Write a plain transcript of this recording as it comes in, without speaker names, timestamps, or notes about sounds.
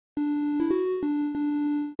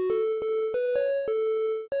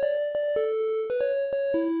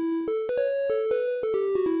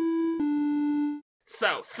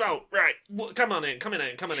So, right, come on in.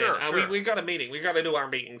 Sure. We got a meeting. We got to do our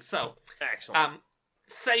meeting. So, Excellent.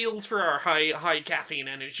 sales for our high caffeine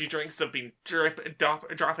energy drinks have been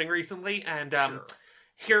dropping recently, and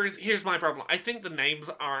here's my problem. I think the names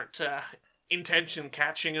aren't intention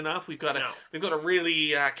catching enough. We've got to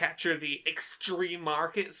really capture the extreme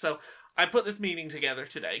market. So I put this meeting together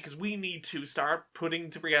today because we need to start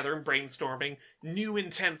putting together and brainstorming new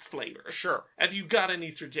intense flavors. Sure. Have you got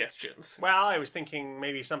any suggestions? Well, I was thinking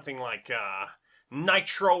maybe something like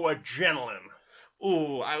Nitro Adrenaline.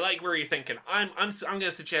 Ooh, I like where you're thinking. I'm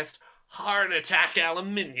gonna suggest Heart Attack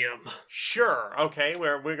Aluminium. Sure. Okay.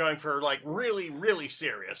 We're going for like really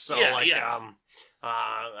serious. So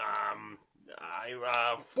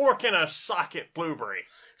Fork in a Socket Blueberry.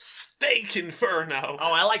 Steak Inferno.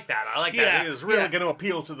 Oh, I like that. Yeah, It is really going to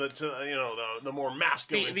appeal to the more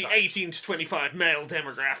masculine the type. 18 to 25 male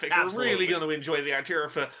demographic. Absolutely. We're really going to enjoy the idea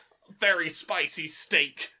of a very spicy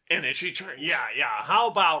steak energy drink. Yeah. How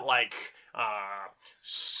about like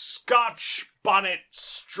Scotch Bonnet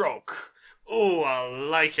Stroke? Oh, I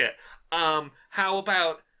like it. How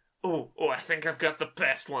about... Oh, I think I've got the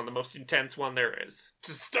best one, the most intense one there is.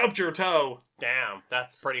 To stub your toe. Damn,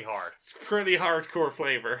 that's pretty hard. It's pretty hardcore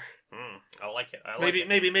flavor. I like it.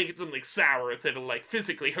 Maybe make it something sour that'll like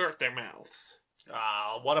physically hurt their mouths.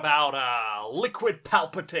 What about Liquid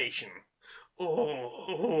Palpitation?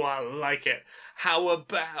 Oh, I like it. How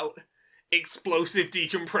about Explosive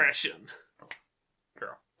Decompression?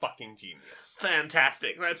 Girl, fucking genius.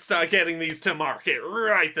 Fantastic. Let's start getting these to market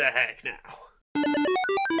right the heck now.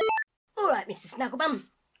 All right, Mr. Snugglebum.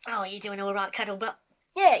 Oh, are you doing all right, Cuddlebutt?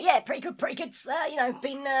 Yeah, pretty good.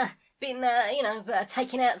 Been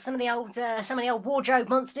taking out some of the old wardrobe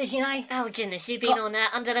monsters, you know. Oh goodness, you've been on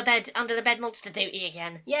under the bed monster duty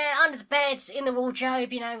again. Yeah, under the bed, in the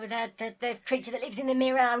wardrobe, you know, with the creature that lives in the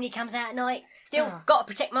mirror only comes out at night. Still, gotta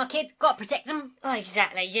protect my kids, gotta protect them. Oh,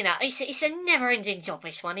 exactly. You know, it's a never-ending job,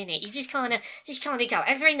 this one, isn't it? You just kind of go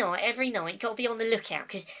every night. Got to be on the lookout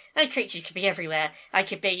because those creatures could be everywhere. They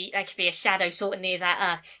could be a shadow sort of near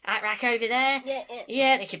that rack over there.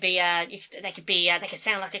 Yeah. They could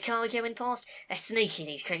sound like a car going past. They're sneaky,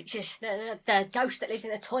 these creatures. The ghost that lives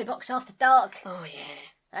in the toy box after dark. Oh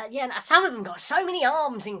yeah. Now some of them got so many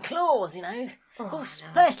arms and claws, you know. Oh, Of course, no.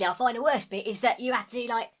 firstly, I find the worst bit is that you have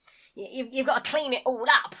to you've got to clean it all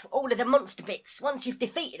up, all of the monster bits. Once you've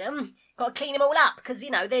defeated them, got to clean them all up because you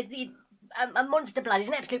know a monster blood is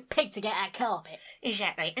an absolute pig to get out of carpet.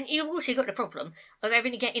 Exactly, and you've also got the problem of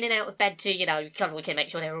having to get in and out of bed to, you know, cuddle and make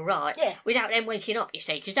sure they're all right. Yeah. Without them waking up, you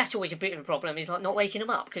see, because that's always a bit of a problem. Is like not waking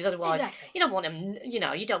them up, because otherwise, Exactly. you don't want them. You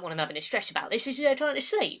know, you don't want them having a stress about this. Is they're trying to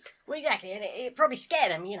sleep. Well, exactly, and it probably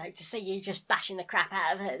scared them, you know, to see you just bashing the crap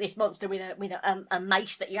out of this monster with a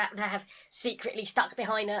mace that you happen to have secretly stuck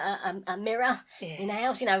behind a mirror in the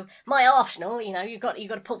house. You know, my arsenal. You know, you've got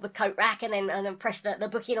to pull the coat rack and then press the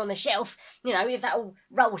book in on the shelf. You know, if that all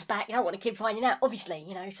rolls back, you don't want a kid finding out, obviously.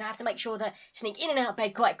 You know, so I have to make sure that sneak in and out of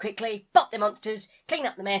bed quite quickly, bop the monsters, clean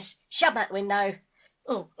up the mess, shove them out the window.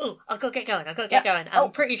 Oh, I've got to get going.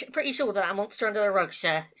 I'm pretty sure that monster under the rug's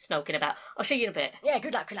snoking about. I'll see you in a bit. Yeah,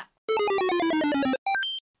 good luck.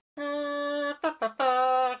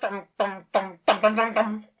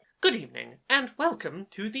 Good evening, and welcome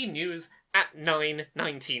to the news at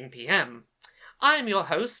 9:19 p.m. I'm your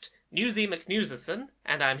host, Newsy McNewsison,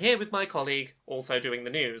 and I'm here with my colleague, also doing the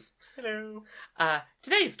news. Hello.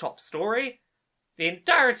 Today's top story: the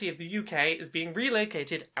entirety of the UK is being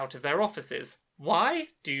relocated out of their offices. Why?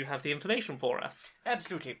 Do you have the information for us?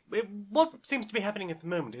 Absolutely. What seems to be happening at the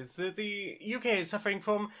moment is that the UK is suffering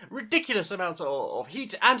from ridiculous amounts of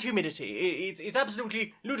heat and humidity. It's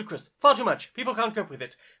absolutely ludicrous. Far too much. People can't cope with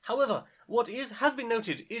it. However, what has been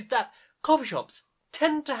noted is that coffee shops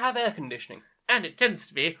tend to have air conditioning. And it tends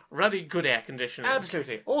to be ruddy good air conditioning.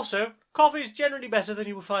 Absolutely. Also, coffee is generally better than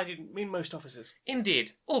you will find in most offices.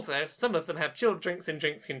 Indeed. Also, some of them have chilled drinks in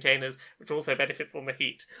drinks containers, which also benefits on the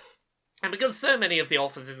heat. And because so many of the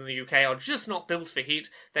offices in the UK are just not built for heat,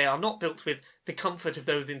 they are not built with the comfort of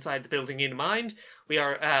those inside the building in mind. We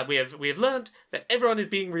have learned that everyone is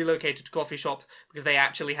being relocated to coffee shops because they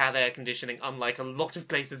actually have air conditioning, unlike a lot of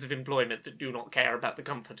places of employment that do not care about the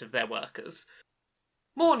comfort of their workers.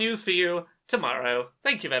 More news for you tomorrow.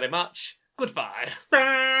 Thank you very much. Goodbye.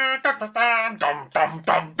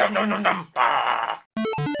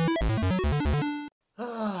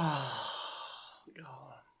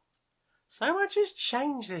 So much has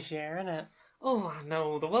changed this year, isn't it? Oh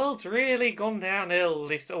no, the world's really gone downhill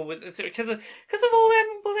because of all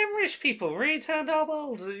them British people really turned our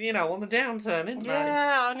world, on the downturn, didn't they?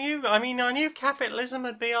 Yeah, I knew capitalism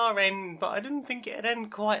would be our end, but I didn't think it'd end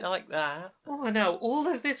quite like that. Oh, I know. All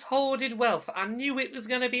of this hoarded wealth. I knew it was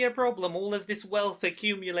going to be a problem. All of this wealth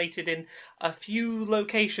accumulated in a few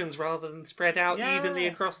locations rather than spread out evenly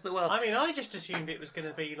across the world. I mean, I just assumed it was going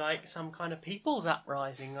to be like some kind of people's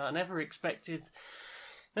uprising. I never expected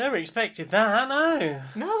that, no.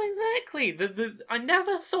 No, exactly. I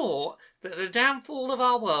never thought that the downfall of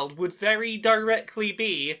our world would very directly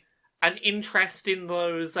be an interest in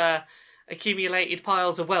those accumulated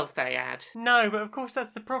piles of wealth they had. No, but of course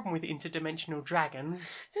that's the problem with interdimensional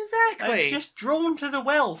dragons. Exactly. They're just drawn to the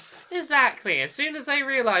wealth. Exactly. As soon as they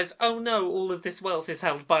realise, oh no, all of this wealth is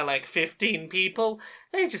held by like 15 people,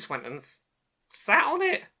 they just went and sat on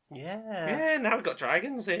it. Yeah. Yeah, now we've got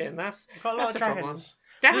dragons here, and that's Got a lot of the problem. dragons.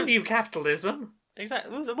 Damn you, capitalism.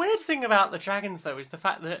 Exactly. Well, the weird thing about the dragons, though, is the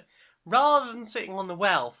fact that rather than sitting on the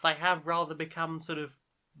wealth, they have rather become sort of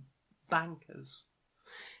bankers.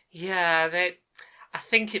 Yeah, I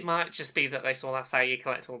think it might just be that they saw that's how you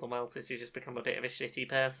collect all the wealth, is you just become a bit of a shitty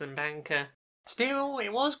person banker. Still,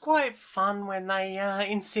 it was quite fun when they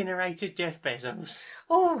incinerated Jeff Bezos.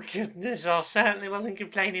 Oh, goodness, I certainly wasn't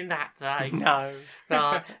complaining that day. No.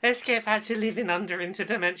 Right, let's get back to living under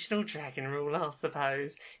interdimensional dragon rule, I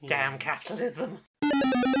suppose. Yeah. Damn capitalism.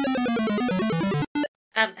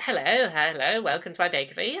 Hello, welcome to my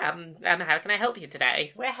bakery. How can I help you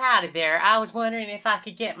today? Well, howdy there. I was wondering if I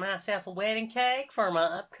could get myself a wedding cake for my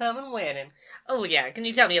upcoming wedding. Oh, yeah, can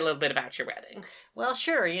you tell me a little bit about your wedding? Well,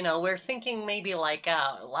 sure, we're thinking maybe like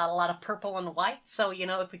a lot of purple and white, so,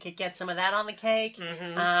 if we could get some of that on the cake.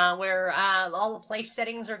 Mm-hmm. Where all the place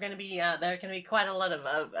settings are going to be, there are going to be quite a lot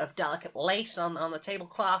of delicate lace on the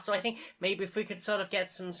tablecloth, so I think maybe if we could sort of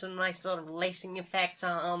get some nice little lacing effects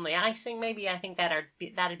on the icing, maybe I think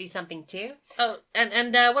that'd be something too. Oh,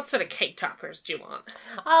 and what sort of cake toppers do you want?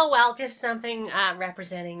 Oh, well, just something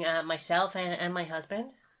representing myself and my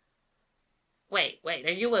husband. Wait,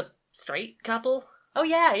 are you a straight couple? Oh,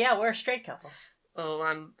 yeah, we're a straight couple. Oh,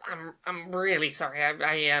 I'm really sorry.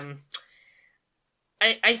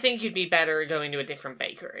 I think you'd be better going to a different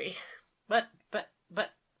bakery. But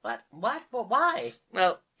what? Why?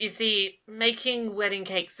 Well, you see, making wedding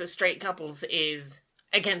cakes for straight couples is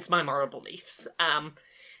against my moral beliefs.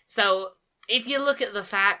 So if you look at the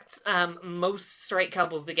facts, most straight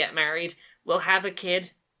couples that get married will have a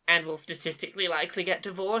kid and will statistically likely get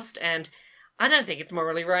divorced, and I don't think it's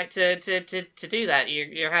morally right to do that.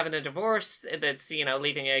 You're having a divorce that's,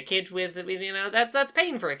 leaving a kid with that's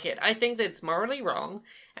paying for a kid. I think that's morally wrong,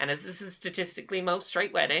 and as this is statistically most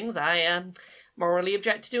straight weddings, I morally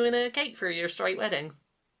object to doing a cake for your straight wedding.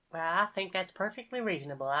 Well, I think that's perfectly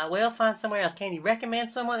reasonable. I will find somewhere else. Can you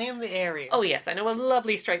recommend someone in the area? Oh yes, I know a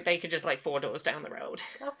lovely straight baker just like 4 doors down the road.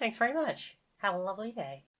 Oh, thanks very much. Have a lovely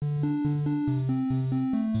day.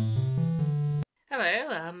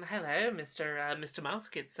 Hello, Mr.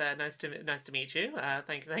 Musk. It's nice to meet you.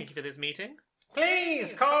 Thank you for this meeting.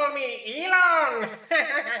 Please call me Elon.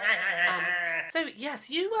 So yes,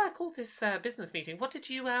 you called this business meeting. What did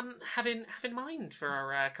you have in mind for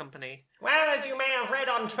our company? Well, as you may have read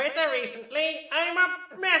on Twitter recently, I'm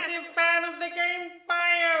a massive fan of the game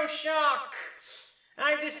BioShock.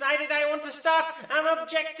 I've decided I want to start an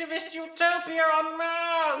objectivist utopia on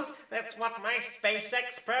Mars. That's what my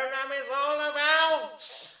SpaceX program is all about.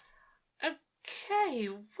 Okay,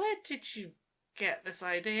 where did you get this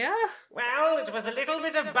idea? Well, it was a little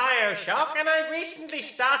bit of BioShock, and I recently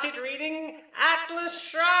started reading Atlas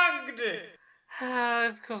Shrugged.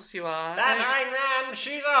 Of course you are. That Ayn Rand,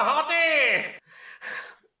 she's a hottie.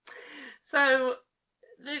 So,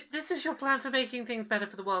 this is your plan for making things better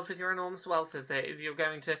for the world with your enormous wealth, is it? Is you're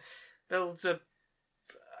going to build a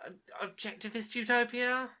objectivist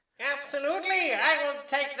utopia? Absolutely. I will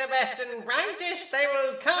take the best and brightest. They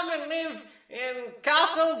will come and live in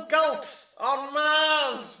Castle Galt on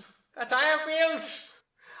Mars that I have built.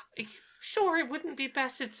 Are you sure it wouldn't be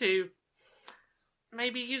better to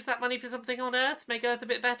maybe use that money for something on Earth? Make Earth a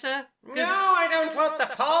bit better? No, I don't want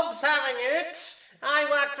the pobs having it. I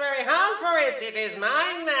worked very hard for it. It is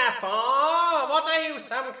mine, therefore. What are you,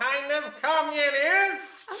 some kind of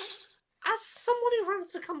communist? As someone who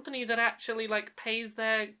runs a company that actually pays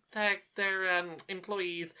their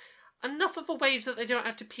employees enough of a wage that they don't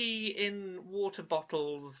have to pee in water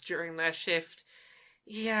bottles during their shift,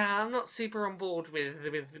 yeah, I'm not super on board with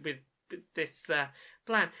this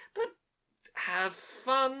plan. But have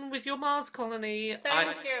fun with your Mars colony.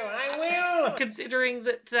 Thank you, I will. Considering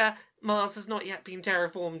that Mars has not yet been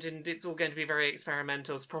terraformed and it's all going to be very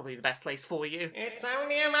experimental. It's probably the best place for you. It's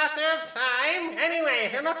only a matter of time. Anyway,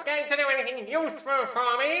 if you're not going to do anything useful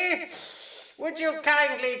for me, would you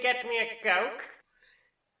kindly get me a Coke?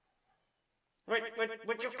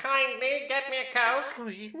 Would you kindly get me a Coke? Oh,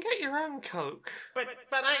 you can get your own Coke. But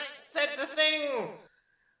I said the thing.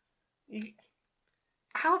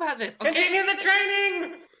 How about this? Continue the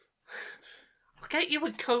training! I'll get you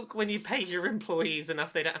a Coke when you pay your employees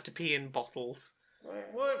enough they don't have to pee in bottles.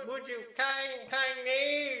 Would you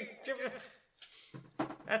kindly...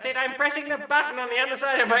 That's it, I'm pressing the button on the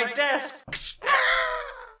underside of my desk.